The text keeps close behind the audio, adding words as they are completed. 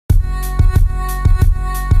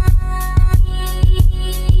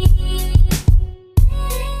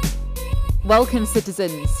Welcome,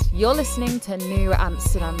 citizens. You're listening to New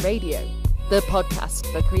Amsterdam Radio, the podcast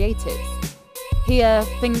for creatives. Here,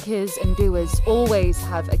 thinkers and doers always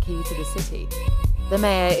have a key to the city. The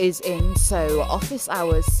mayor is in, so office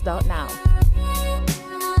hours start now.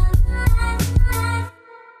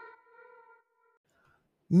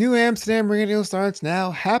 New Amsterdam Radio starts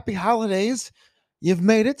now. Happy holidays. You've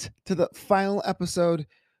made it to the final episode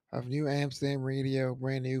of New Amsterdam Radio,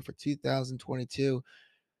 brand new for 2022.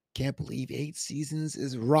 Can't believe 8 seasons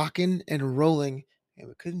is rocking and rolling, and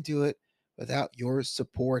we couldn't do it without your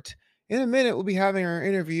support. In a minute, we'll be having our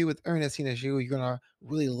interview with Ernestina Zhu. You're going to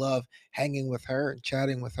really love hanging with her and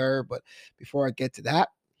chatting with her. But before I get to that,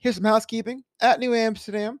 here's some housekeeping. At New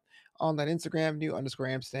Amsterdam on that Instagram,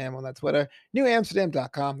 new_Amsterdam on that Twitter,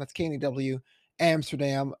 newamsterdam.com. That's KNEW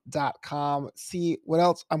Amsterdam.com. See what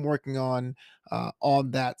else I'm working on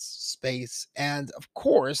that space. And of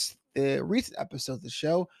course, the recent episodes of the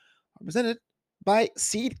show are presented by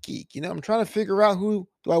SeatGeek. I'm trying to figure out who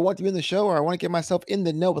do I want to be in the show, or I want to get myself in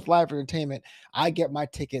the know with live entertainment. I get my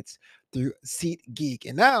tickets through SeatGeek.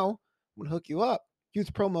 And now I'm going to hook you up. Use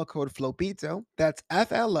promo code FLOBITO. That's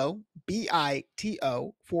FLOBITO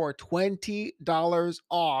for $20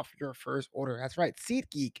 off your first order. That's right.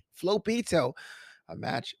 SeatGeek, FLOBITO, a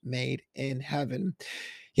match made in heaven.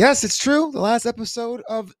 Yes, it's true. The last episode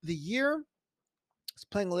of the year. It's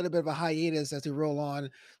playing a little bit of a hiatus as we roll on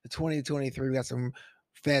to 2023. We got some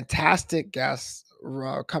fantastic guests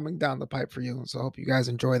coming down the pipe for you. So I hope you guys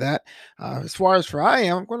enjoy that. As far as for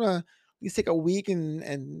I'm going to at least take a week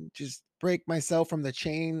and just break myself from the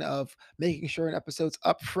chain of making sure an episode's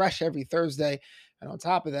up fresh every Thursday. And on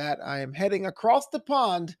top of that, I am heading across the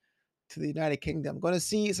pond to the United Kingdom. Going to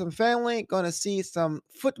see some family, going to see some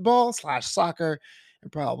football/soccer,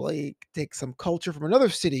 and probably take some culture from another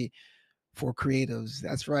city for creatives.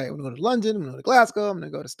 That's right. I'm going to go to London. I'm going to go to Glasgow. I'm going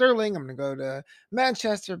to go to Stirling. I'm going to go to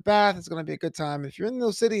Manchester, Bath. It's going to be a good time. If you're in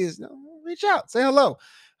those cities, reach out, say hello.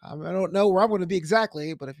 I don't know where I'm going to be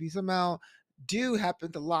exactly, but if you somehow do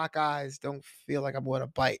happen to lock eyes, don't feel like I'm going to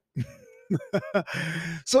bite.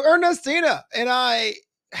 So Ernestina and I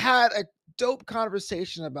had a dope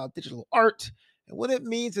conversation about digital art and what it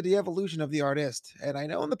means to the evolution of the artist. And I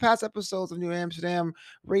know in the past episodes of New Amsterdam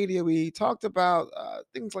Radio, we talked about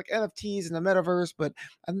things like NFTs and the metaverse, but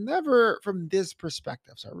never from this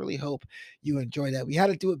perspective. So I really hope you enjoy that. We had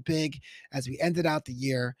to do it big as we ended out the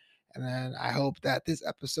year. And then I hope that this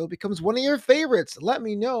episode becomes one of your favorites. Let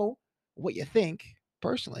me know what you think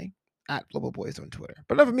personally at Global Boys on Twitter.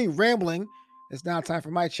 But enough of me rambling. It's now time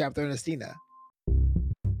for my chapter, Ernestina.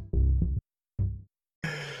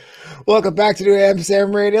 Welcome back to New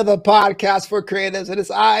Amsterdam Radio, the podcast for creatives. It is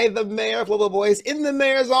I, the mayor of Global Boys, in the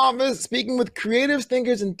mayor's office, speaking with creatives,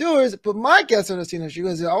 thinkers, and doers. But my guest, Ernestina Zhu,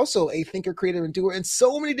 is also a thinker, creator, and doer in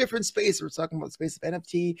so many different spaces. We're talking about the space of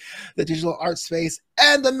NFT, the digital art space,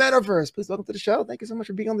 and the metaverse. Please welcome to the show. Thank you so much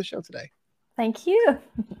for being on the show today. Thank you.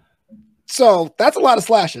 So that's a lot of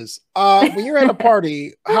slashes. When you're at a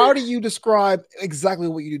party, how do you describe exactly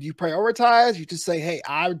what you do? Do you prioritize? You just say, hey,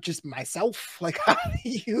 I'm just myself? Like, how do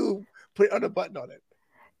you put on a button on it?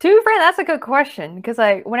 To be frank, that's a good question. Because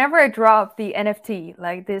whenever I drop the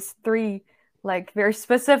NFT, this 3 very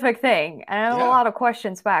specific thing, and I have a lot of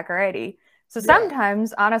questions back already. So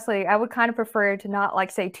sometimes, honestly, I would kind of prefer to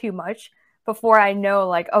not say too much before I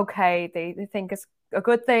know, okay, they think it's a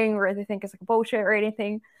good thing, or they think it's bullshit or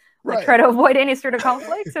anything. Try to avoid any sort of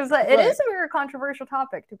conflict. So it is a very controversial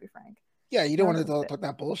topic, to be frank. Yeah, you don't want to talk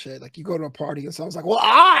that bullshit. Like, you go to a party and someone's like, well,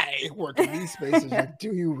 I work in these spaces. Like,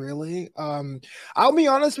 do you really? I'll be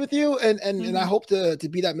honest with you, and I hope to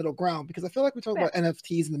be that middle ground, because I feel like we talk about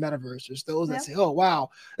NFTs and the metaverse. There's those that say, oh, wow,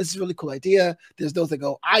 this is a really cool idea. There's those that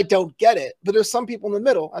go, I don't get it. But there's some people in the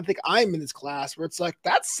middle. I think I'm in this class where it's like,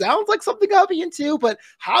 that sounds like something I'll be into, but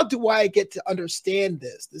how do I get to understand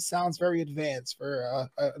this? This sounds very advanced for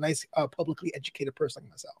a nice publicly educated person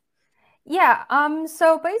like myself. Yeah,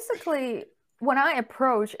 so basically, when I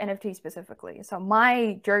approach NFT specifically, so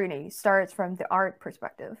my journey starts from the art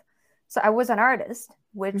perspective. So I was an artist,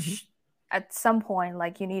 which at some point,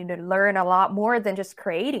 you need to learn a lot more than just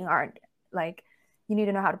creating art. You need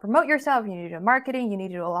to know how to promote yourself, you need to do marketing, you need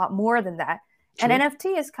to do a lot more than that. True. And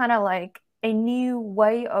NFT is kind of a new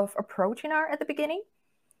way of approaching art at the beginning.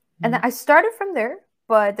 And then I started from there,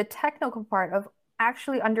 but the technical part of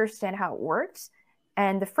actually understand how it works,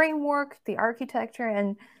 and the framework, the architecture,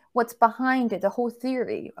 and what's behind it, the whole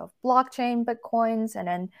theory of blockchain, Bitcoins, and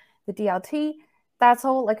then the DLT, that's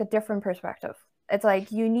all a different perspective.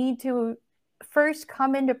 It's you need to first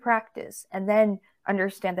come into practice and then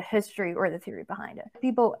understand the history or the theory behind it.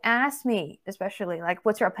 People ask me, especially,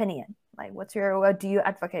 what's your opinion? Like, what's your, what do you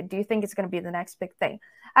advocate? Do you think it's going to be the next big thing?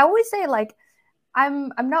 I always say, like,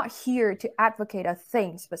 I'm not here to advocate a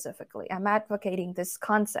thing specifically. I'm advocating this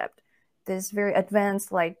concept, this very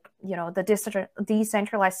advanced, like, you know, the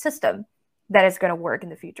decentralized system that is going to work in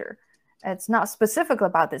the future. It's not specific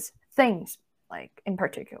about this things, like, in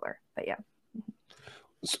particular, but yeah.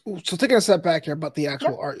 So taking a step back here about the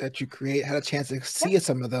actual art that you create, had a chance to see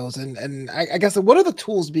some of those, and I guess what are the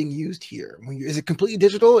tools being used here? Is it completely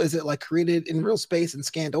digital? Is it like created in real space and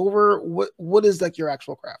scanned over? What is like your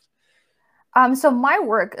actual craft? So my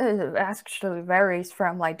work actually varies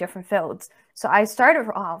from like different fields. So I started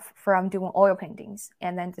off from doing oil paintings,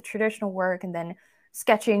 and then the traditional work, and then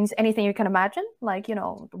sketchings, anything you can imagine, like, you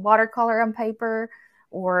know, watercolor on paper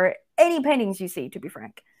or any paintings you see, to be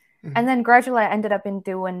frank. And then gradually I ended up in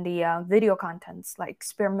doing the video contents, like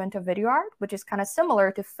experimental video art, which is kind of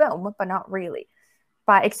similar to film, but not really.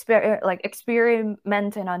 By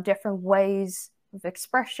experimenting on different ways of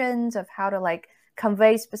expressions, of how to like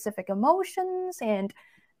convey specific emotions and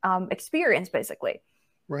experience, basically.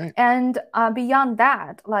 Right. And beyond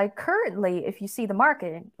that, like currently, if you see the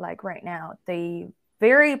market, like right now, the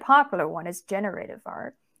very popular one is generative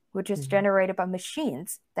art, which is generated by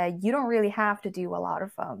machines that you don't really have to do a lot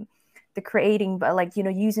of the creating, but like, you know,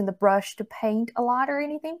 using the brush to paint a lot or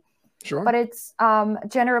anything. Sure. But it's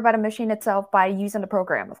generated by the machine itself by using the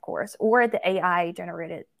program, of course, or the AI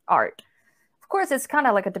generated art. Of course, it's kind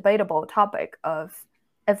of like a debatable topic of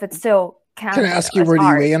if it's still counted. Can I ask you, where do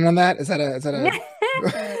you weigh in on that? Is that a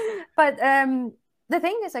But the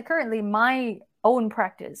thing is that currently my own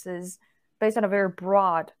practice is based on a very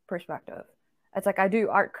broad perspective. It's like I do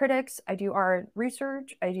art critics, I do art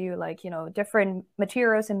research, I do like, you know, different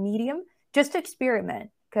materials and medium just to experiment,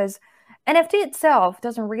 because NFT itself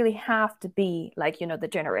doesn't really have to be like, you know, the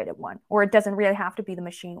generated one, or it doesn't really have to be the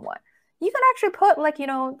machine one. You can actually put like, you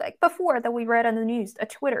know, like before that we read on the news, a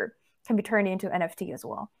Twitter can be turned into NFT as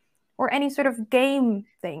well, or any sort of game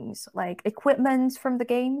things like equipment from the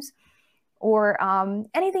games, or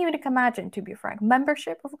anything you can imagine, to be frank,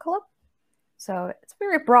 membership of a club. So it's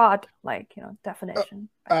very broad, like, you know, definition.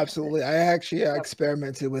 Absolutely. I actually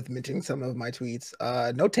experimented with minting some of my tweets.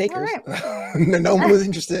 No takers. No one was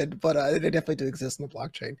interested, but they definitely do exist in the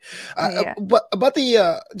blockchain. But about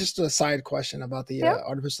the, just a side question about the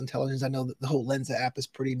artificial intelligence. I know that the whole Lensa app is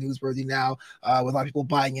pretty newsworthy now, with a lot of people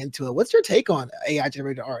buying into it. What's your take on AI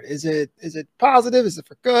generated art? Is it positive? Is it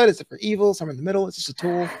for good? Is it for evil? Somewhere in the middle? It's just a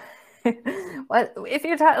tool? Well, if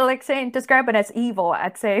you're like saying describe it as evil,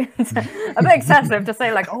 I'd say it's a bit excessive to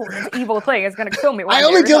say like, oh, it's an evil thing, it's gonna kill me. I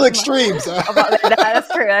only kill extremes.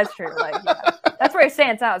 That's true. Like, yeah. That's where it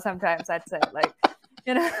stands out sometimes. I'd say, like,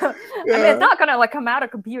 you know, I mean, it's not gonna like come out of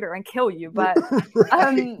a computer and kill you, but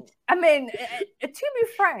I mean, to be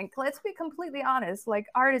frank, let's be completely honest. Like,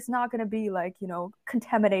 art is not gonna be like, you know,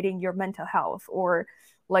 contaminating your mental health or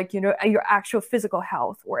like, you know, your actual physical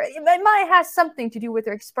health, or it might have something to do with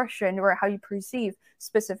your expression or how you perceive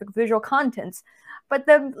specific visual contents. But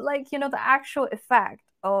the, like, you know, the actual effect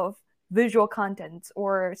of visual contents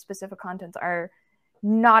or specific contents are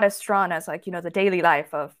not as strong as like, you know, the daily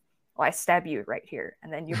life of, oh, I stab you right here,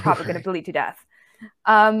 and then you're probably going to bleed to death.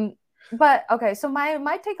 But okay, so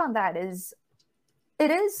my take on that is,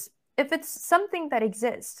 it is, if it's something that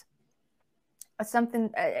exists,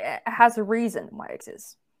 something has a reason why it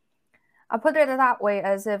exists. I'll put it that way,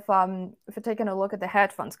 as if we're taking a look at the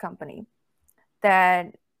hedge funds company, that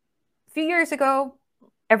a few years ago,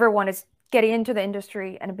 everyone is getting into the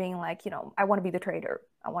industry and being like, you know, I want to be the trader.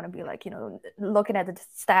 I want to be like, you know, looking at the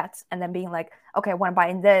stats and then being like, okay, I want to buy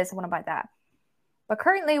in this, I want to buy that. But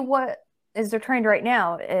currently what is the trend right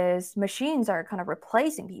now is machines are kind of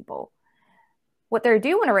replacing people. What they're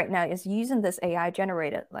doing right now is using this AI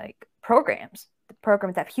generated like programs, the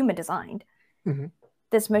programs that human designed,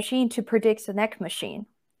 this machine to predict the next machine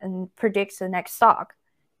and predicts the next stock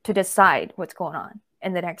to decide what's going on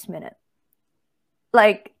in the next minute.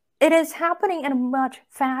 Like, it is happening in a much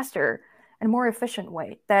faster and more efficient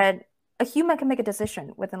way that a human can make a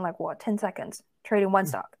decision within like, what, 10 seconds trading one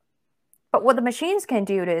stock. But what the machines can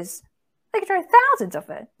do is they can trade thousands of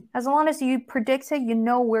it. As long as you predict it, you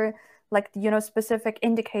know where, like, you know, specific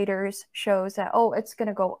indicators shows that, oh, it's going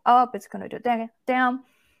to go up, it's going to go down,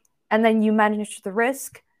 and then you manage the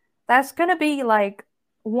risk. That's going to be like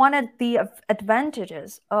one of the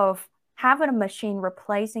advantages of having a machine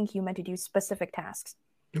replacing human to do specific tasks.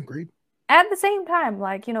 Agreed. At the same time,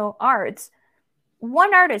 like, you know, arts,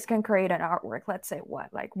 one artist can create an artwork, let's say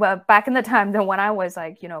what, like, well, back in the time then when I was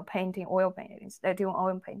like, you know, painting oil paintings, they're doing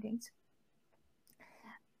oil paintings.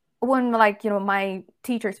 When, like, you know, my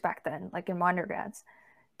teachers back then, like in my undergrads,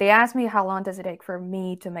 they asked me how long does it take for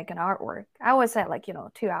me to make an artwork. I always say like,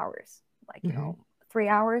 2 hours, like, 3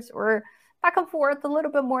 hours, or back and forth a little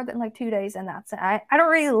bit more than like 2 days. And that's it. I don't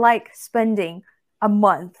really like spending a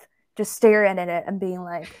month just staring at it and being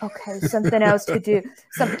like, okay, something else to do.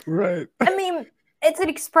 Right. I mean, it's an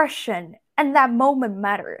expression, and that moment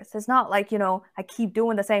matters. It's not like, I keep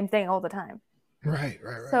doing the same thing all the time. Right.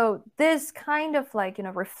 So this kind of like,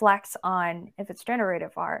 reflects on, if it's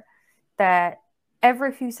generative art, that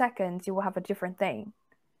every few seconds you will have a different thing.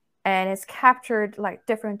 And it's captured like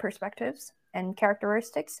different perspectives and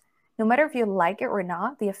characteristics. No matter if you like it or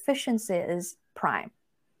not, the efficiency is prime.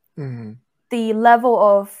 Mm-hmm. The level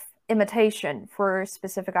of imitation for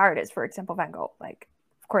specific artists, for example, Van Gogh, like,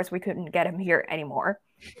 of course, we couldn't get him here anymore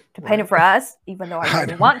to paint it for us, even though I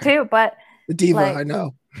really want to, but the diva, like, I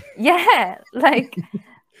know. Yeah, like,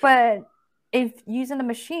 but if using the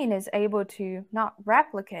machine is able to not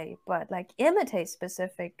replicate, but like imitate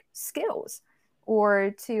specific skills,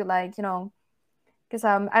 or to like, because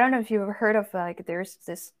I don't know if you've heard of like, there's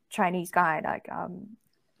this Chinese guy like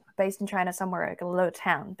based in China somewhere, like a little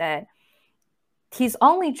town, that his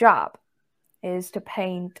only job is to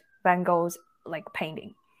paint Van Gogh's like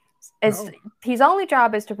painting. His only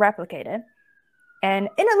job is to replicate it, and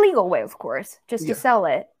in a legal way, of course, just to sell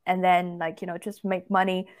it, and then like, just make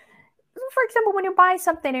money. For example, when you buy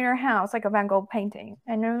something in your house, like a Van Gogh painting,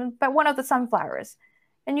 and but one of the sunflowers,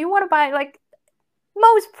 and you want to buy, like,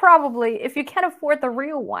 most probably, if you can't afford the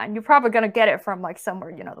real one, you're probably going to get it from like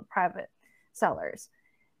somewhere, the private sellers.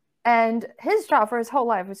 And his job for his whole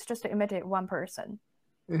life was just to imitate one person.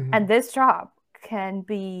 Mm-hmm. And this job can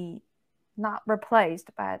be not replaced,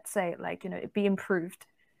 but say like, be improved,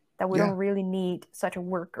 that we don't really need such a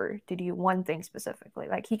worker to do one thing specifically.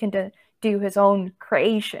 Like, he can do his own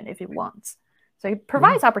creation if he wants. So he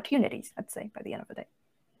provides opportunities, I'd say, by the end of the day.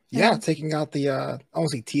 Yeah, taking out the I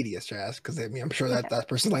won't say tedious tasks, because I mean, I'm sure that that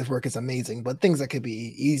person's life work is amazing, but things that could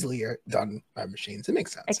be easily done by machines, it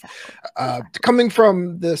makes sense. Exactly. Coming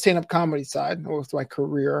from the stand-up comedy side, most of my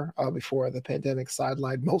career before the pandemic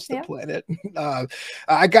sidelined most of the planet,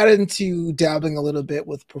 I got into dabbling a little bit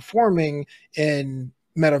with performing in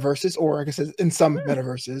metaverses, or like I said, in some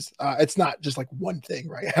metaverses. It's not just like one thing,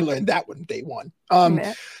 right? I learned that one day one.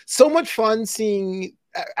 So much fun seeing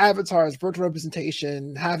avatars, virtual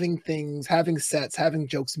representation, having things, having sets, having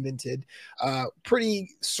jokes minted. Pretty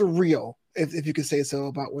surreal, if you could say so,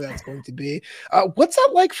 about where that's going to be. What's that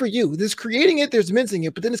like for you? There's creating it, there's minting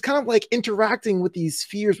it, but then it's kind of like interacting with these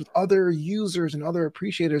spheres with other users and other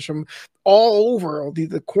appreciators from all over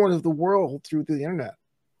the corner of the world through the internet.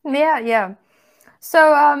 Yeah.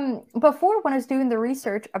 So before, when I was doing the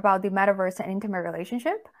research about the metaverse and intimate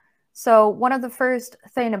relationship, so one of the first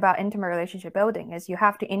thing about intimate relationship building is you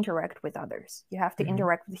have to interact with others. You have to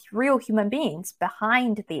interact with real human beings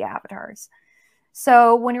behind the avatars.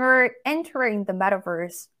 So when you're entering the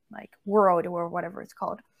metaverse, like world or whatever it's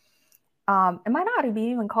called, it might not be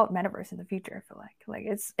even called metaverse in the future. I feel like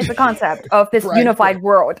it's a concept of this unified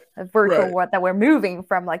world, a virtual world that we're moving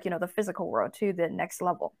from, like, the physical world to the next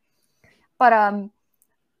level. But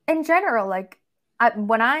in general, like,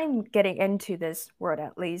 when I'm getting into this world,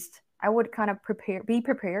 at least, I would kind of be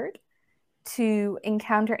prepared to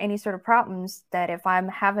encounter any sort of problems that if I'm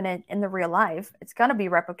having it in the real life, it's going to be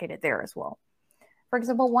replicated there as well. For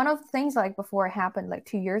example, one of the things like before it happened like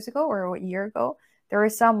 2 years ago or a year ago, there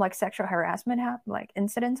was some like sexual harassment like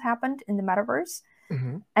incidents happened in the metaverse.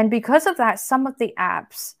 And because of that, some of the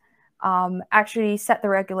apps actually set the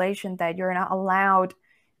regulation that you're not allowed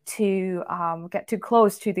to get too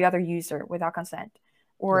close to the other user without consent,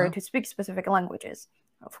 or to speak specific languages.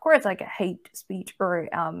 Of course, like a hate speech or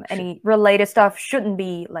any related stuff shouldn't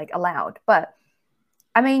be like allowed. But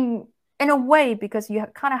I mean, in a way, because you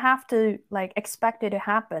kind of have to like expect it to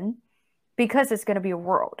happen, because it's going to be a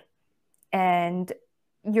world, and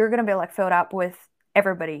you're going to be like filled up with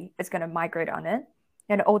everybody is going to migrate on it,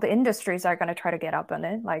 and all the industries are going to try to get up on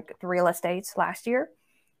it, like the real estates last year.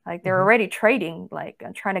 Like they're already trading, like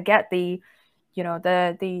trying to get the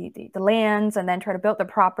lands and then try to build the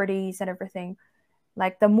properties and everything.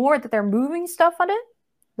 Like the more that they're moving stuff on it,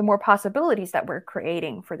 the more possibilities that we're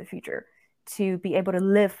creating for the future to be able to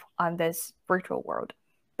live on this virtual world.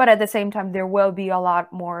 But at the same time, there will be a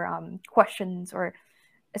lot more questions, or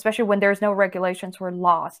especially when there's no regulations or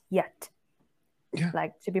laws yet,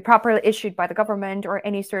 like to be properly issued by the government or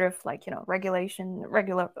any sort of like,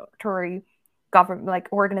 regulatory government like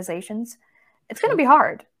organizations. It's going to be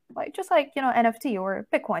hard, like just like NFT or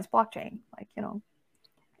Bitcoin's blockchain, like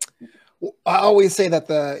I always say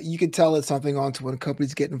that you can tell it's something onto when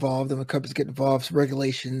companies get involved, and when companies get involved,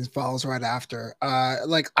 regulations follows right after.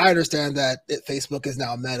 Like I understand that Facebook is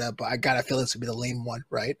now Meta, but I gotta feel this would be the lame one,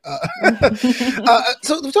 right?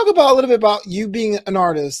 So let's talk about a little bit about you being an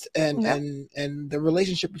artist and the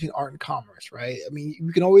relationship between art and commerce, right? I mean,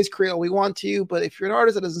 we can always create what we want to, but if you're an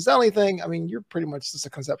artist that doesn't sell anything, I mean, you're pretty much just a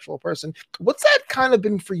conceptual person. What's that kind of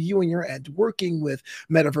been for you on your end, working with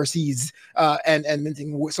Metaverses and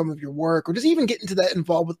minting some of your work? Or just even get into that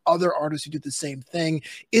involved with other artists who do the same thing?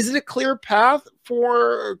 Is it a clear path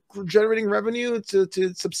for generating revenue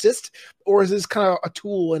to subsist, or is this kind of a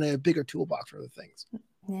tool in a bigger toolbox for other things?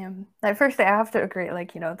 Yeah, like firstly, I have to agree.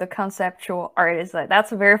 Like, the conceptual art is like,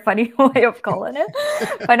 that's a very funny way of calling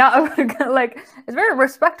it, but not like, it's a very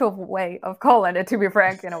respectful way of calling it, to be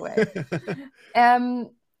frank, in a way.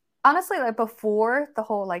 Honestly, like before the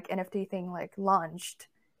whole like NFT thing like launched,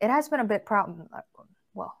 it has been a bit problem.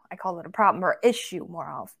 Well, I call it a problem or issue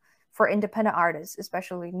more of for independent artists,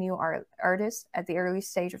 especially new artists at the early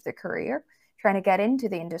stage of their career, trying to get into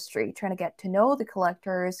the industry, trying to get to know the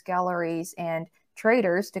collectors, galleries, and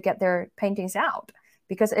traders to get their paintings out,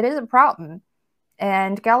 because it is a problem.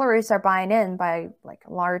 And galleries are buying in by like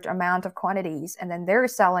a large amount of quantities, and then they're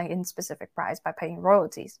selling in specific price by paying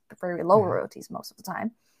royalties, very low royalties most of the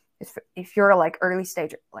time, if you're like early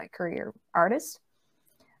stage like career artist.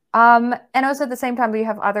 And also at the same time, we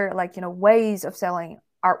have other like, ways of selling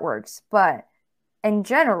artworks. But in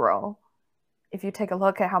general, if you take a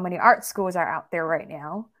look at how many art schools are out there right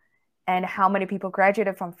now and how many people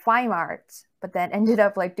graduated from fine arts, but then ended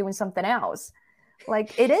up like doing something else,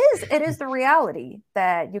 like it is the reality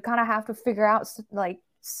that you kind of have to figure out like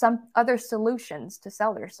some other solutions to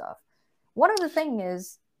sell your stuff. One of the things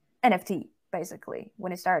is NFT, basically,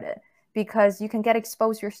 when it started. Because you can get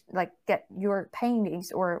exposed get your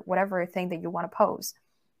paintings or whatever thing that you want to pose,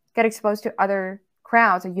 get exposed to other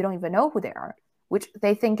crowds that you don't even know who they are, which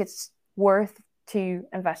they think it's worth to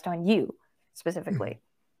invest on you specifically.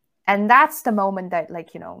 And that's the moment that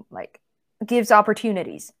like gives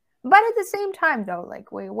opportunities. But at the same time though,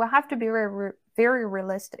 like we will have to be very, very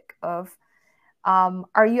realistic of,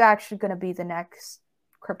 are you actually going to be the next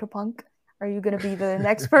CryptoPunk? Are you going to be the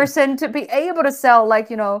next person to be able to sell like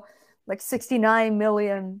 $69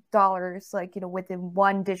 million, like, within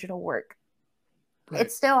one digital work? Right.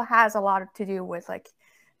 It still has a lot to do with like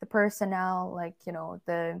the personnel, like,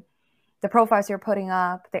 the profiles you're putting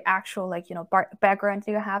up, the actual, like, background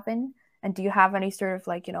you have in, and do you have any sort of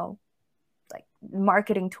like, like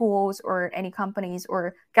marketing tools or any companies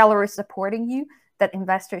or galleries supporting you that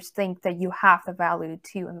investors think that you have the value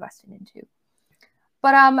to invest into.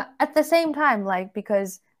 But at the same time, like,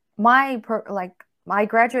 because I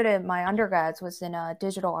graduated, my undergrads was in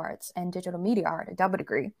digital arts and digital media art, a double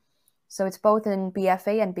degree. So it's both in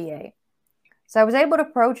BFA and BA. So I was able to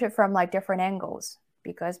approach it from like different angles,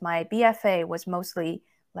 because my BFA was mostly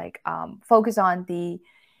like focused on the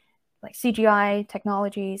like CGI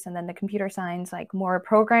technologies, and then the computer science, like more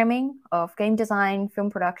programming of game design, film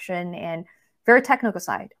production, and very technical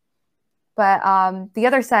side. But the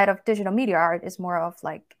other side of digital media art is more of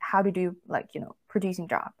like how to do like, producing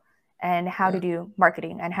job, and how to do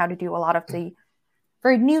marketing, and how to do a lot of the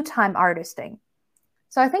very new time artisting.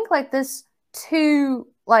 So I think like this two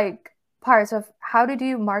like parts of how to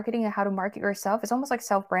do marketing and how to market yourself is almost like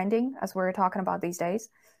self-branding, as we're talking about these days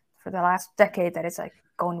for the last decade, that it's like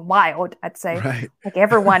going wild, I'd say. Right. Like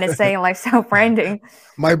everyone is saying like self-branding.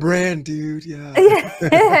 My brand, dude. Yeah.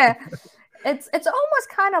 Yeah. It's almost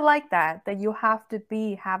kind of like that you have to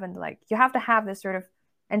be having like, you have to have this sort of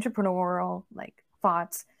entrepreneurial like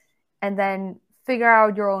thoughts, and then figure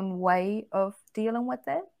out your own way of dealing with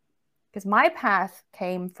it. Because my path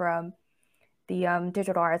came from the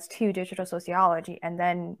digital arts to digital sociology, and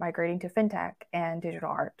then migrating to fintech and digital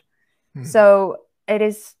art. So it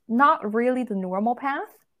is not really the normal path.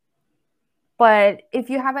 But if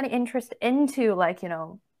you have any interest into like,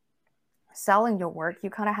 selling your work, you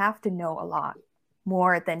kind of have to know a lot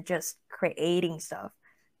more than just creating stuff,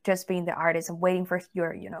 just being the artist and waiting for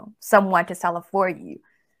your, someone to sell it for you,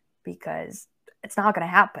 because it's not going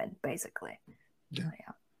to happen, basically. Yeah.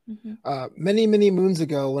 Many moons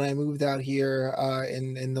ago, when I moved out here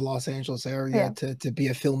in the Los Angeles area to be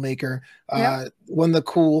a filmmaker, one of the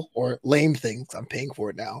cool or lame things, I'm paying for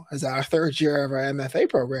it now, is our third year of our MFA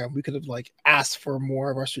program, we could have like asked for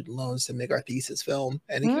more of our student loans to make our thesis film.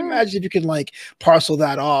 And you can imagine if you could like parcel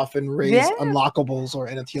that off and raise unlockables or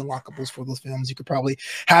NFT unlockables for those films, you could probably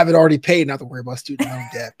have it already paid, not to worry about student loan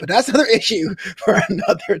debt. But that's another issue for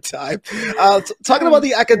another time. Talking about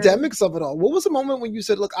the academics of it all, what was the moment when you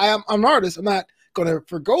said, look, I'm an artist, I'm not going to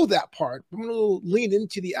forgo that part. I'm going to lean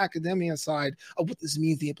into the academia side of what this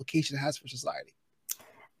means, the implication it has for society.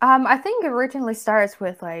 I think it originally starts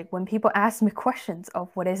with like when people ask me questions of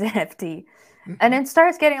what is NFT, and it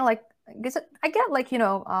starts getting like, because I get like,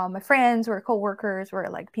 my friends or coworkers or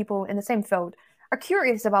like people in the same field are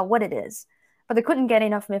curious about what it is, but they couldn't get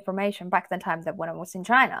enough information back then time that when I was in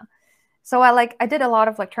China. So I did a lot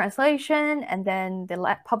of like translation and then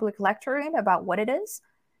the public lecturing about what it is.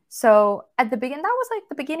 So at the beginning, that was like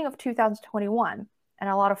the beginning of 2021, and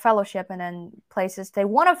a lot of fellowship and then places, they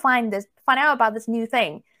want to find out about this new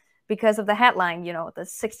thing because of the headline, the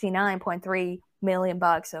 69.3 million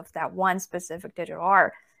bucks of that one specific digital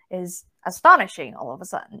art is astonishing all of a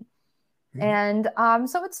sudden. And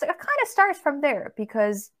so it kind of starts from there,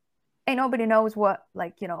 because ain't nobody knows what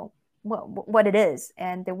it is,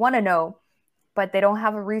 and they want to know, but they don't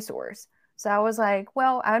have a resource. So I was like,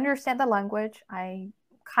 well, I understand the language, I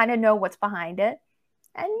kind of know what's behind it,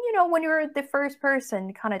 and when you're the first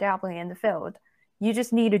person kind of dabbling in the field, you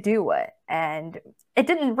just need to do it. And I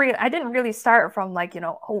didn't really start from like,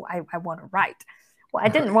 I want to write. Well, I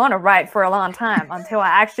didn't want to write for a long time until I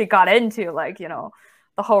actually got into like, the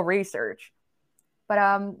whole research. But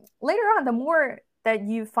later on, the more that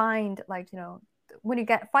you find, like, when you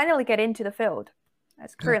finally get into the field,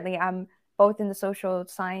 as currently I'm both in the social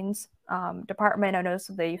science department and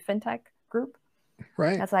also the fintech group.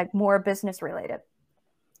 Right. That's like more business related.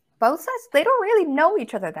 Both sides, they don't really know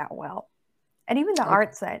each other that well. And even the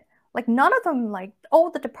art side, like none of them, like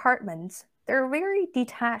all the departments, they're very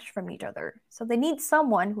detached from each other. So they need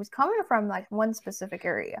someone who's coming from like one specific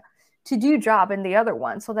area to do job in the other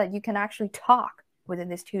one, so that you can actually talk within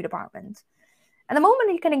these two departments. And the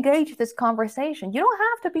moment you can engage this conversation, you don't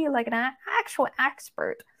have to be like an actual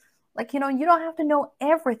expert. Like, you don't have to know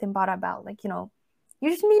everything about like, you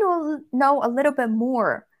just need to know a little bit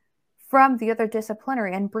more from the other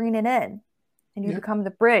disciplinary and bring it in. And you become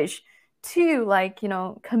the bridge to like,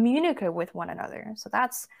 communicate with one another. So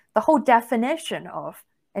that's the whole definition of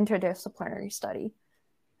interdisciplinary study.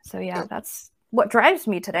 So that's what drives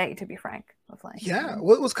me today, to be frank.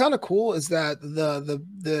 What was kind of cool is that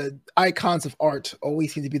the icons of art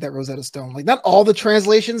always seem to be that Rosetta Stone. Like not all the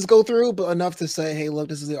translations go through, but enough to say, hey, look,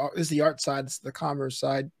 this is the art side, this is the commerce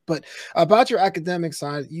side. But about your academic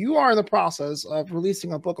side, you are in the process of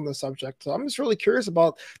releasing a book on the subject. So I'm just really curious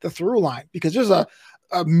about the through line, because there's a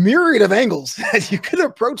myriad of angles that you could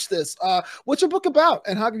approach this. What's your book about,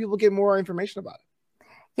 and how can people get more information about it?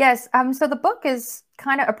 Yes, so the book is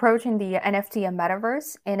kind of approaching the NFT and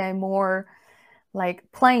metaverse in a more like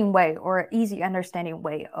plain way or easy understanding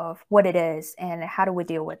way of what it is and how do we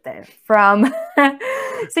deal with it from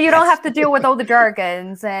so you don't have to deal with all the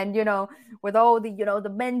jargons and with all the the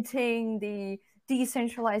minting, the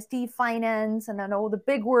decentralized finance, and then all the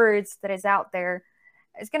big words that is out there.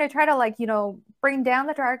 It's going to try to like bring down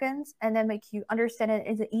the jargons and then make you understand it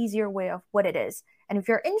in an easier way of what it is. And if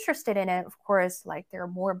you're interested in it, of course, like there are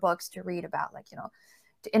more books to read about, like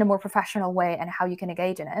in a more professional way and how you can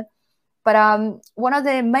engage in it. But one of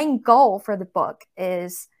the main goal for the book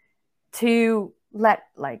is to let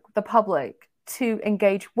like the public to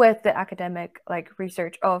engage with the academic like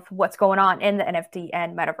research of what's going on in the NFT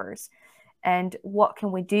and metaverse, and what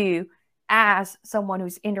can we do as someone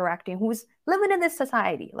who's interacting, who's living in this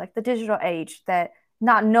society, like the digital age, that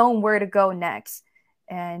not knowing where to go next,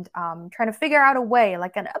 and trying to figure out a way,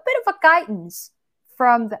 like a bit of a guidance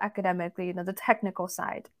from the academic, the technical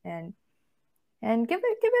side, and give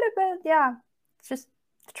it a bit, just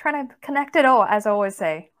trying to connect it all, as I always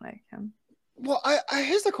say. Well,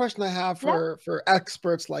 here's the question I have for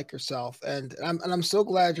experts like yourself, and I'm so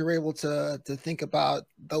glad you're able to think about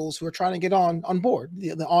those who are trying to get on board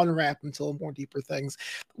the on ramp until more deeper things.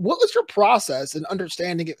 What was your process in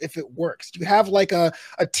understanding if it works? Do you have like a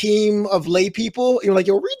team of lay people? You're like,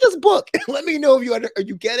 yo, read this book and let me know if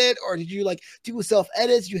you get it, or did you like do self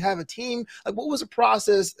edits? You have a team? Like, what was the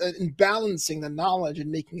process in balancing the knowledge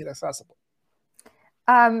and making it accessible?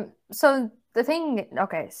 So the thing,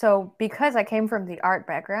 so because I came from the art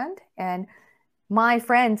background and my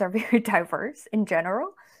friends are very diverse in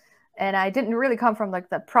general, and I didn't really come from like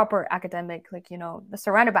the proper academic,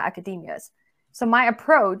 surrounded by academias. So my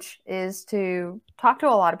approach is to talk to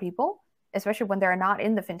a lot of people, especially when they're not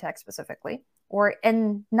in the fintech specifically, or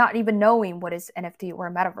in not even knowing what is NFT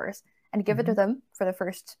or metaverse, and give it to them for the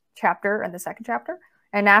first chapter and the second chapter,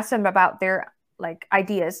 and ask them about their like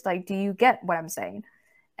ideas. Like, do you get what I'm saying?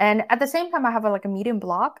 And at the same time, I have a Medium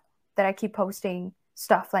blog that I keep posting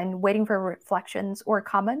stuff and waiting for reflections or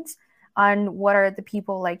comments on what are the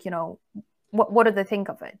people like, what do they think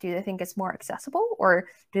of it? Do they think it's more accessible, or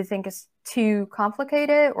do they think it's too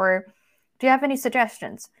complicated, or do you have any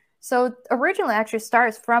suggestions? So originally actually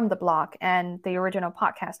starts from the blog and the original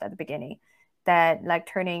podcast at the beginning, that like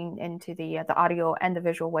turning into the audio and the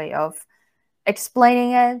visual way of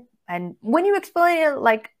explaining it. And when you explain it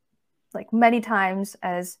like many times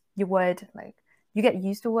as you would, like you get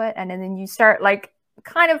used to it, and then you start like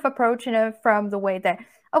kind of approaching it from the way that,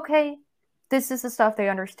 okay, this is the stuff they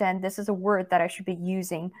understand, this is a word that I should be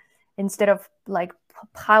using, instead of like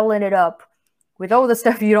piling it up with all the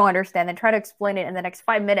stuff you don't understand and try to explain it in the next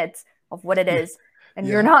 5 minutes of what it is. And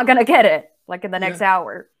you're not going to get it like in the next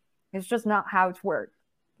hour. It's just not how it's worked.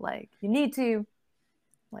 Like you need to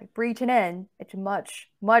like breach it in a much,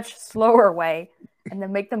 much slower way, and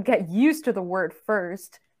then make them get used to the word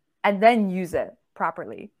first and then use it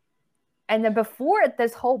properly. And then before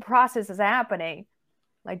this whole process is happening,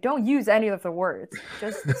 like don't use any of the words.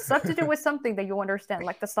 Just substitute with something that you understand,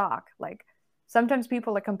 like the stock. Like sometimes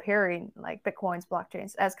people are comparing like Bitcoin's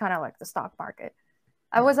blockchains as kind of like the stock market.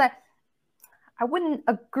 I wouldn't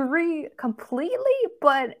agree completely,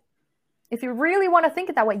 but if you really want to think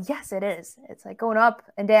it that way, yes, it is. It's like going up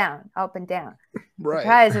and down, right?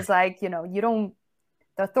 Because it's like, the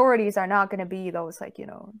authorities are not going to be those like,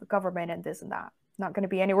 the government and this and that. Not going to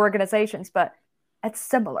be any organizations, but it's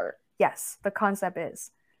similar. Yes, the concept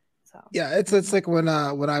is. So yeah, it's like when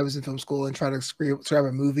I was in film school and trying to describe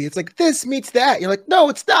a movie, it's like this meets that. You're like, no,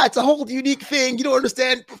 it's not. It's a whole unique thing. You don't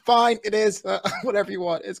understand. Fine, it is. Whatever you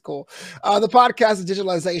want, it's cool. The podcast is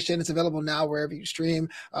Digitalization. It's available now wherever you stream,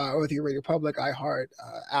 with your Radio Public, iHeart,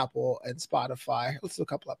 Apple, and Spotify. Let's do a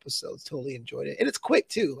couple episodes. Totally enjoyed it, and it's quick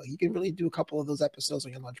too. Like you can really do a couple of those episodes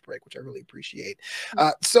on your lunch break, which I really appreciate.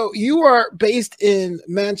 So you are based in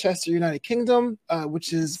Manchester, United Kingdom,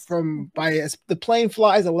 which is the plane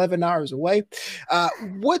flies 11 hours away.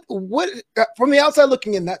 What from the outside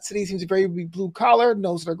looking in, that city seems very blue collar,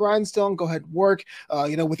 nose to the grindstone, go ahead and work,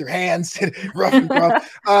 with your hands, rough and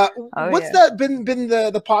rough. What's that been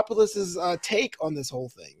the populace's take on this whole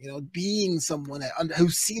thing? Being someone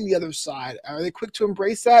who's seen the other side, are they quick to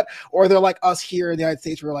embrace that, or they're like us here in the United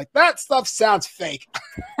States, we're like, that stuff sounds fake?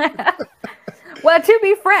 Well, to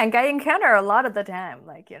be frank, I encounter a lot of the time,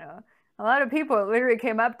 like, a lot of people literally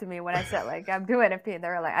came up to me when I said, like, I'm doing NFT, and they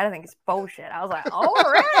were like, I don't think it's bullshit. I was like, all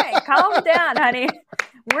right, calm down, honey.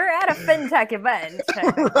 We're at a fintech event.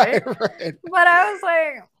 Right. But I was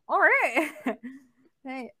like, all right.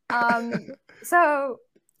 Hey, so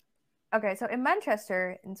in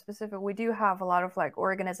Manchester in specific, we do have a lot of like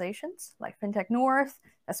organizations like FinTech North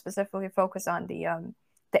that specifically focus on the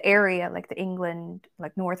area, like the England,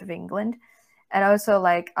 like north of England. And also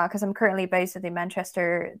like, because I'm currently based at the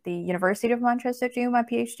University of Manchester doing my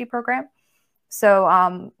PhD program.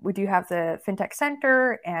 So we do have the FinTech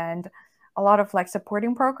Center and a lot of like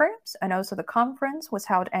supporting programs. And also the conference was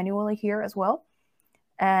held annually here as well.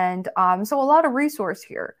 And so a lot of resource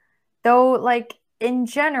here. Though like in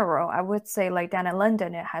general, I would say like down in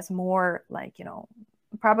London, it has more like,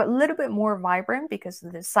 probably a little bit more vibrant because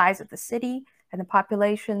of the size of the city and the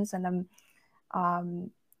populations and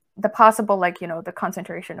the possible, like, the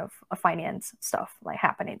concentration of finance stuff like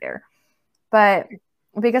happening there. But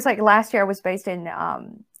because like last year I was based in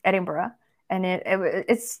Edinburgh, and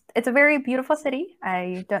it's a very beautiful city.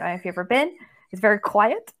 I don't know if you've ever been. It's very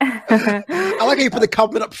quiet. I like how you put the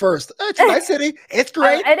compliment up first. It's a nice city. It's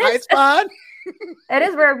great. It's fun. It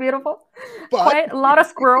is very beautiful. Quite a lot of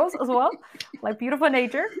squirrels as well. Like beautiful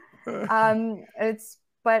nature.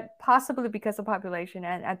 But possibly because of population,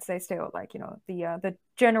 and I'd say still like, the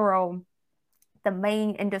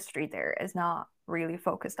main industry there is not really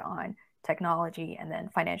focused on technology and then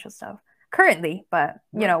financial stuff currently. But,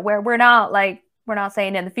 we're not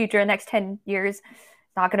saying in the future, next 10 years,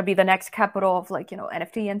 it's not going to be the next capital of like,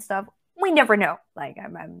 NFT and stuff. We never know. Like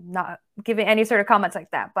I'm not giving any sort of comments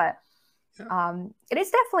like that, but it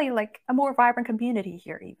is definitely like a more vibrant community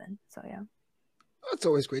here even. So, yeah. It's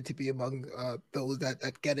always great to be among those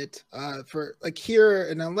that get it. For like here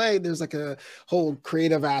in LA, there's like a whole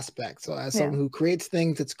creative aspect. So as someone who creates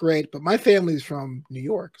things, it's great. But my family's from New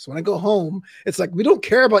York, so when I go home, it's like we don't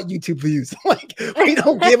care about YouTube views. Like we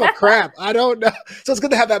don't give a crap. I don't know. So it's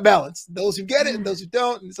good to have that balance. Those who get it and those who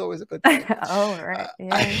don't, and it's always a good thing. Oh right,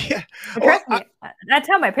 yeah. Trust me, I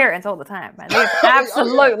tell my parents all the time. They have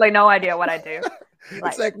absolutely no idea what I do.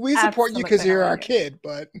 It's like we support you because you're our kid,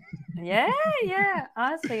 but yeah,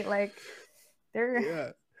 honestly, like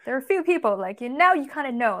there are a few people like now you kind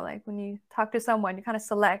of know, like when you talk to someone, you kind of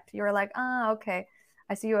select. You're like, okay,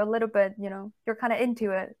 I see you a little bit. You're kind of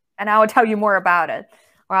into it, and I will tell you more about it,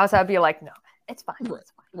 or else I'll be like, no, it's fine. Right.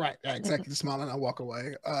 It's fine. Right, yeah, exactly. Just smile and I walk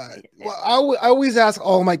away. Yeah. Well, I always ask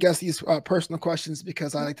all my guests these personal questions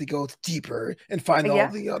because I like to go deeper and find all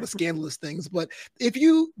Yeah. the scandalous things. But if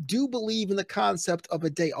you do believe in the concept of a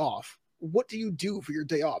day off, what do you do for your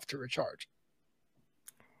day off to recharge?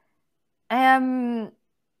 That's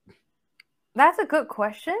a good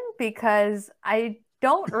question because I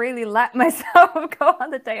don't really let myself go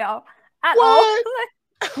on the day off at all. What?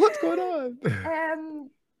 What's going on?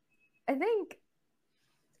 I think,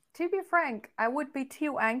 to be frank, I would be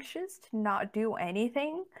too anxious to not do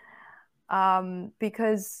anything.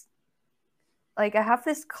 Because like I have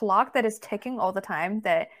this clock that is ticking all the time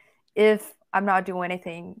that if I'm not doing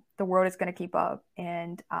anything, the world is gonna keep up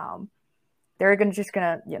and they're gonna,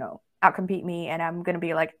 outcompete me and I'm gonna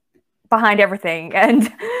be like behind everything.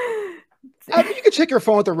 And I mean, you can check your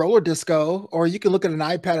phone at the roller disco, or you can look at an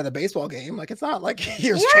iPad at a baseball game. Like it's not like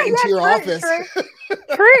you're straight into your office.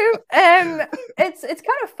 True. It's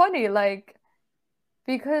kind of funny, like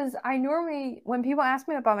because I normally when people ask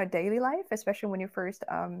me about my daily life, especially when you first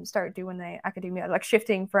start doing the academia, like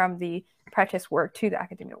shifting from the practice work to the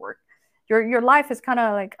academia work, your life is kind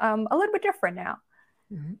of like a little bit different now.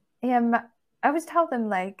 Mhm. And I always tell them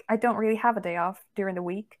like I don't really have a day off during the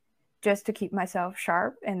week just to keep myself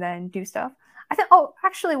sharp and then do stuff. I think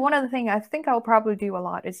actually one of the things I think I'll probably do a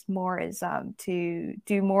lot is to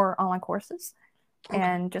do more online courses Okay.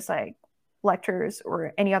 and just like lectures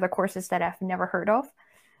or any other courses that I've never heard of.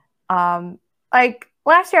 Like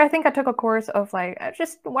last year I think I took a course of like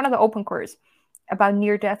just one of the open course about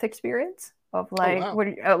near-death experience of like wow.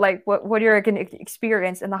 what you're going to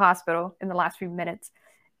experience in the hospital in the last few minutes,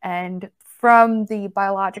 and from the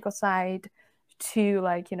biological side to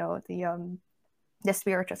like the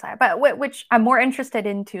spiritual side, but which I'm more interested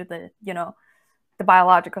into the the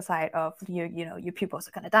biological side of your pupils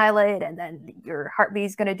are going to dilate and then your heartbeat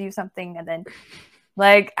is going to do something, and then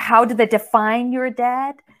like how do they define your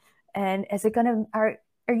dead, and is it going to are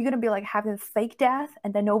you going to be like having a fake death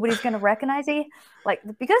and then nobody's going to recognize you, like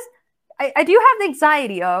because I do have the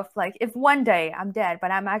anxiety of like if one day I'm dead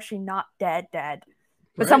but I'm actually not dead but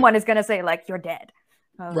Right. someone is going to say like you're dead.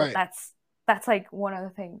 Right. That's like one of the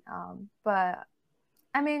things. But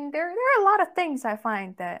I mean, there are a lot of things I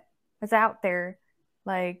find that is out there,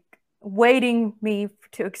 like waiting me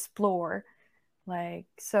to explore. Like,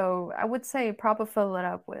 so I would say probably fill it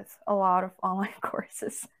up with a lot of online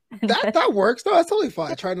courses. That works. No, that's totally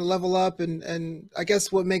fine. Trying to level up and I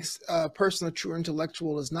guess what makes a person a true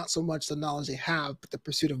intellectual is not so much the knowledge they have, but the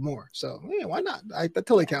pursuit of more. So yeah, why not? That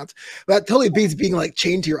totally counts. That totally beats being like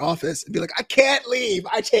chained to your office and be like, I can't leave.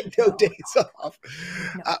 I take no days off.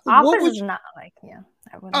 Office is not like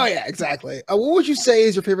Oh yeah, exactly. What would you say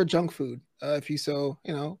is your favorite junk food? If you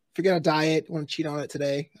forget a diet, want to cheat on it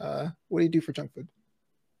today, what do you do for junk food?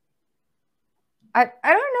 I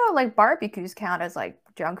don't know, like barbecues count as like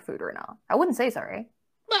junk food or not. I wouldn't say so, right?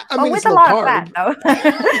 I mean, with it's a lot of fat though.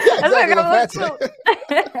 Yeah, exactly.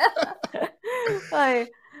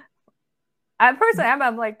 Like I personally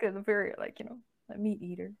I'm like a very a meat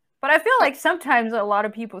eater. But I feel like sometimes a lot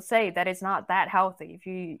of people say that it's not that healthy if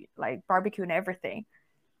you like barbecue and everything.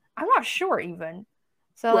 I'm not sure even.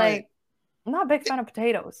 So like I'm not a big fan of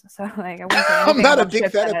potatoes. So like I wouldn't say I'm anything not a about big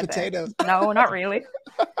chips fan and of everything. potatoes. No, not really.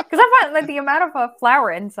 Because I find like the amount of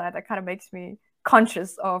flour inside that kind of makes me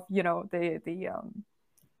conscious of the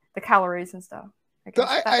calories and stuff. So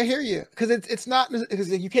I hear you, because it's not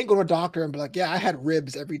because you can't go to a doctor and be like, yeah, I had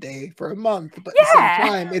ribs every day for a month, but at the same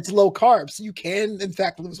time, it's low carbs. So you can, in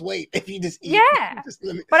fact, lose weight if you just eat. Yeah,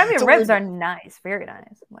 but I mean, ribs are nice, very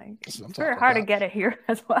nice. Like it's very hard to get it here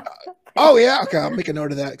as well. Oh yeah, okay, I'll make a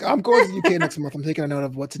note of that. I'm going to the UK next month. I'm taking a note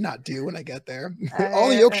of what to not do when I get there. All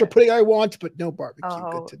the extra pudding I want, but no barbecue.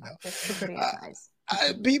 Good to know. Pretty nice.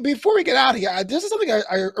 Before we get out of here, this is something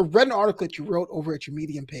I read an article that you wrote over at your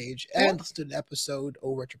Medium page and listened to an episode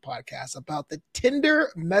over at your podcast about the Tinder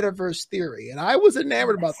metaverse theory. And I was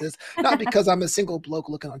enamored about this, not because I'm a single bloke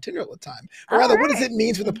looking on Tinder all the time, but rather, what does it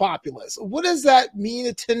mean for the populace? What does that mean,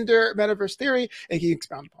 the Tinder metaverse theory? And can you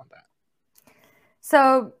expound upon that?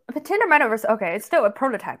 So the Tinder metaverse, okay, it's still a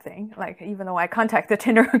prototype thing. Like even though I contact the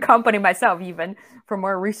Tinder company myself, even for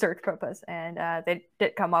more research purpose, and they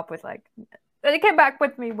did come up with like. They came back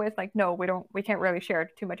with me with like, no, we can't really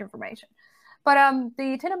share too much information. But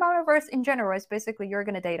the Tinder metaverse in general is basically you're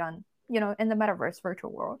gonna date on, in the metaverse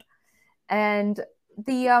virtual world. And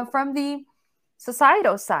the from the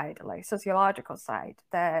societal side, like sociological side,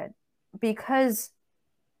 that because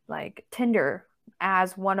like Tinder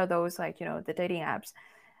as one of those like, the dating apps,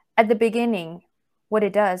 at the beginning, what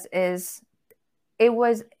it does is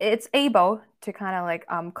it's able to kind of like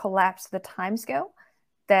collapse the time scale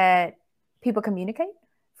that people communicate.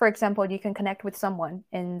 for example, you can connect with someone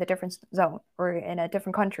in the different zone or in a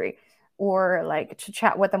different country, or like to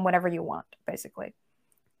chat with them whenever you want, basically.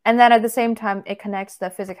 And then at the same time, it connects the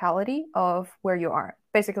physicality of where you are.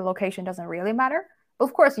 Basically, location doesn't really matter. But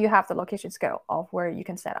of course, you have the location scale of where you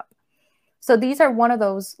can set up. So these are one of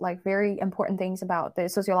those like very important things about the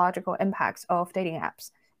sociological impacts of dating apps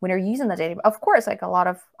when you're using the dating. Of course, like a lot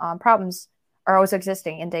of problems are also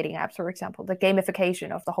existing in dating apps. For example, the gamification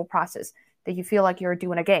of the whole process, that you feel like you're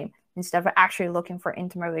doing a game instead of actually looking for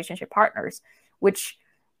intimate relationship partners, which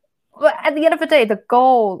at the end of the day, the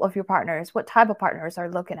goal of your partners, what type of partners are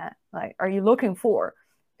you looking at? Like, are you looking for?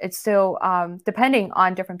 It's still depending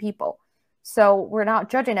on different people. So we're not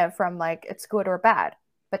judging it from like it's good or bad.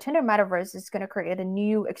 But Tinder Metaverse is going to create a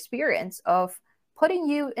new experience of putting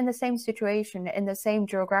you in the same situation, in the same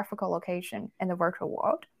geographical location in the virtual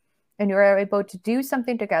world. And you're able to do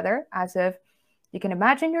something together, as if you can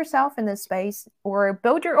imagine yourself in this space or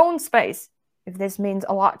build your own space if this means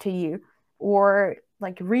a lot to you, or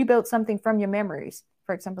like rebuild something from your memories.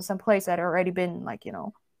 For example, some place that already been like, you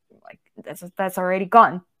know, like that's already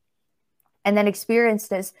gone. And then experience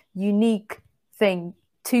this unique thing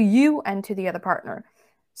to you and to the other partner.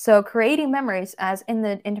 So creating memories as in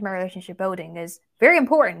the intimate relationship building is very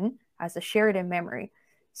important as a shared memory.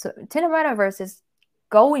 So Tinder Metaverse is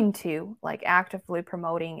going to like actively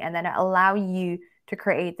promoting and then allow you to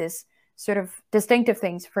create this sort of distinctive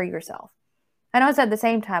things for yourself. And also at the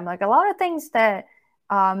same time, like a lot of things that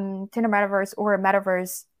Tinder Metaverse or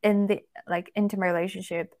Metaverse in the like intimate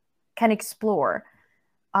relationship can explore.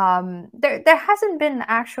 There hasn't been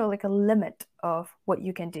actually like a limit of what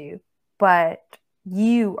you can do, but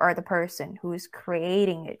you are the person who is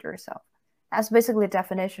creating it yourself. That's basically the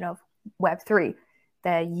definition of Web3,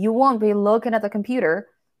 that you won't be looking at the computer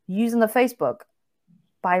using the Facebook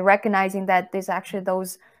by recognizing that there's actually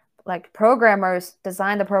those like programmers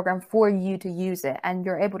designed the program for you to use it, and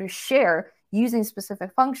you're able to share using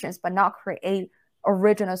specific functions but not create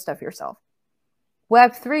original stuff yourself.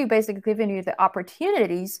 Web3 basically giving you the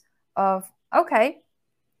opportunities of, okay,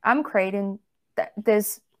 I'm creating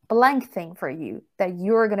this blank thing for you that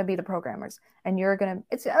you're going to be the programmers, and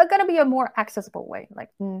it's going to be a more accessible way. Like,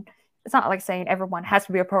 it's not like saying everyone has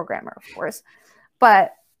to be a programmer, of course,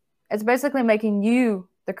 but it's basically making you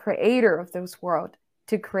the creator of this world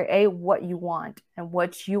to create what you want and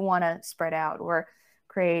what you want to spread out or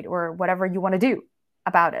create or whatever you want to do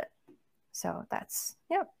about it. So that's,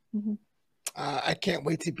 yeah. Mm-hmm. I can't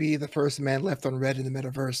wait to be the first man left on red in the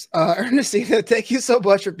metaverse. Ernestina, thank you so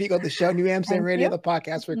much for being on the show. New Amsterdam Radio, the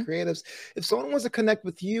podcast for creatives. If someone wants to connect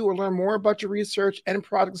with you or learn more about your research and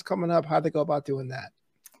projects coming up, how do they go about doing that?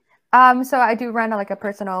 So I do run like a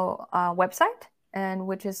personal website, and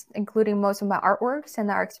which is including most of my artworks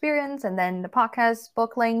and our experience, and then the podcast,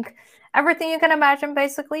 book link, everything you can imagine,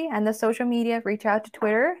 basically. And the social media, reach out to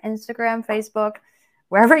Twitter, Instagram, Facebook,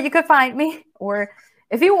 wherever you could find me. Or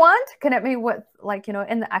if you want, connect me with, like, you know,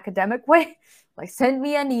 in the academic way, like send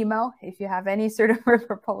me an email if you have any sort of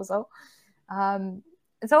proposal.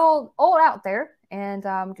 It's all out there, and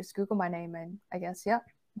just Google my name, and I guess, yeah.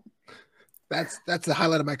 That's the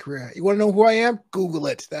highlight of my career. You want to know who I am? Google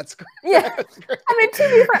it. That's great. Yeah. I mean, to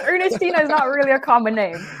be fair, Ernestina is not really a common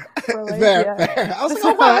name. So like, fair. I was like,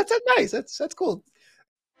 oh wow, that's nice. That's cool.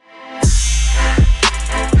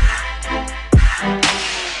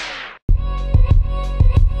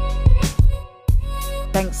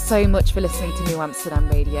 Thanks so much for listening to New Amsterdam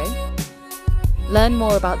Radio. Learn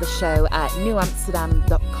more about the show at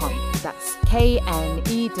newamsterdam.com. That's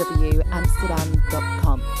KNEW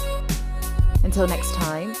Amsterdam.com. Until next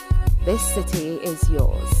time, this city is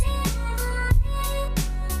yours.